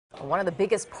One of the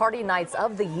biggest party nights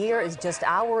of the year is just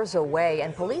hours away,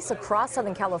 and police across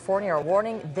Southern California are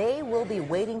warning they will be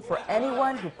waiting for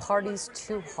anyone who parties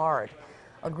too hard.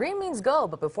 Green means go,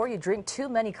 but before you drink too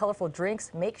many colorful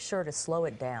drinks, make sure to slow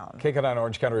it down. KCAL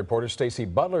Orange County reporter Stacey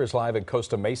Butler is live in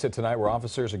Costa Mesa tonight, where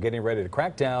officers are getting ready to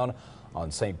crack down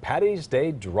on St. Patty's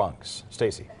Day drunks.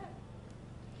 Stacey.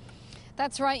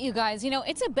 That's right, you guys. You know,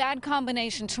 it's a bad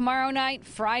combination. Tomorrow night,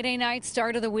 Friday night,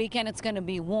 start of the weekend, it's going to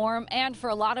be warm, and for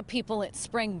a lot of people, it's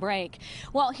spring break.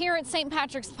 Well, here at St.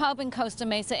 Patrick's Pub in Costa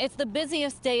Mesa, it's the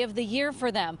busiest day of the year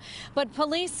for them. But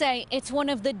police say it's one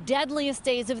of the deadliest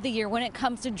days of the year when it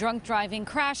comes to drunk driving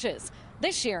crashes.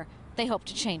 This year, they hope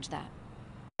to change that.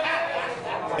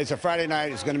 It's a Friday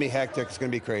night. It's going to be hectic. It's going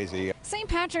to be crazy. St.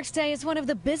 Patrick's Day is one of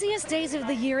the busiest days of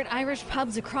the year at Irish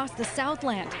pubs across the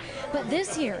Southland. But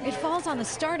this year, it falls on the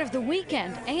start of the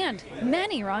weekend, and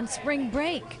many are on spring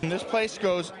break. And this place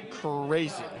goes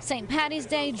crazy. St. Patty's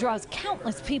Day draws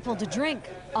countless people to drink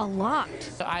a lot.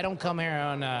 I don't come here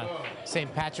on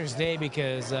St. Patrick's Day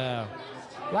because a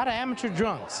lot of amateur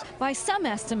drunks. By some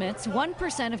estimates,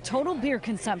 1% of total beer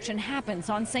consumption happens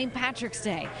on St. Patrick's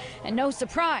Day. And no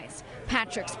surprise,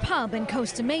 Patrick's Pub in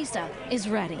Costa Mesa is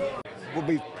ready. We'll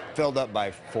be filled up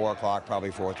by 4 o'clock,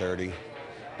 probably 4:30.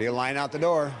 Be a line out the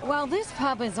door. While this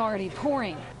pub is already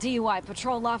pouring, DUI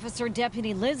patrol officer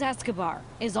Deputy Liz Escobar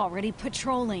is already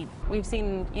patrolling. We've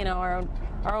seen, our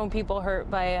own people hurt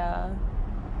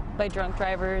by drunk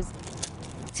drivers.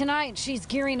 Tonight, she's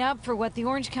gearing up for what the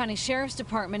Orange County Sheriff's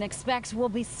Department expects will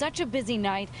be such a busy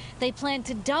night. They plan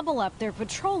to double up their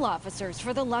patrol officers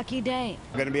for the lucky day.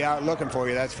 We're going to be out looking for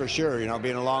you, that's for sure.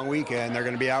 Being a long weekend, they're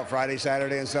going to be out Friday,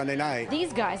 Saturday, and Sunday night.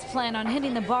 These guys plan on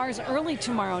hitting the bars early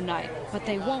tomorrow night, but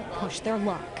they won't push their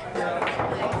luck.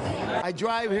 I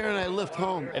drive here and I lift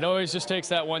home. It always just takes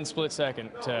that one split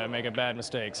second to make a bad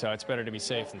mistake, so it's better to be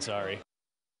safe than sorry.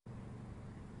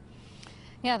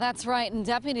 Yeah, that's right. And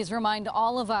deputies remind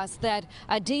all of us that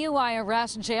a DUI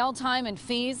arrest, jail time, and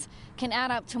fees can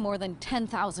add up to more than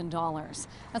 $10,000.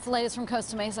 That's the latest from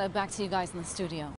Costa Mesa. Back to you guys in the studio.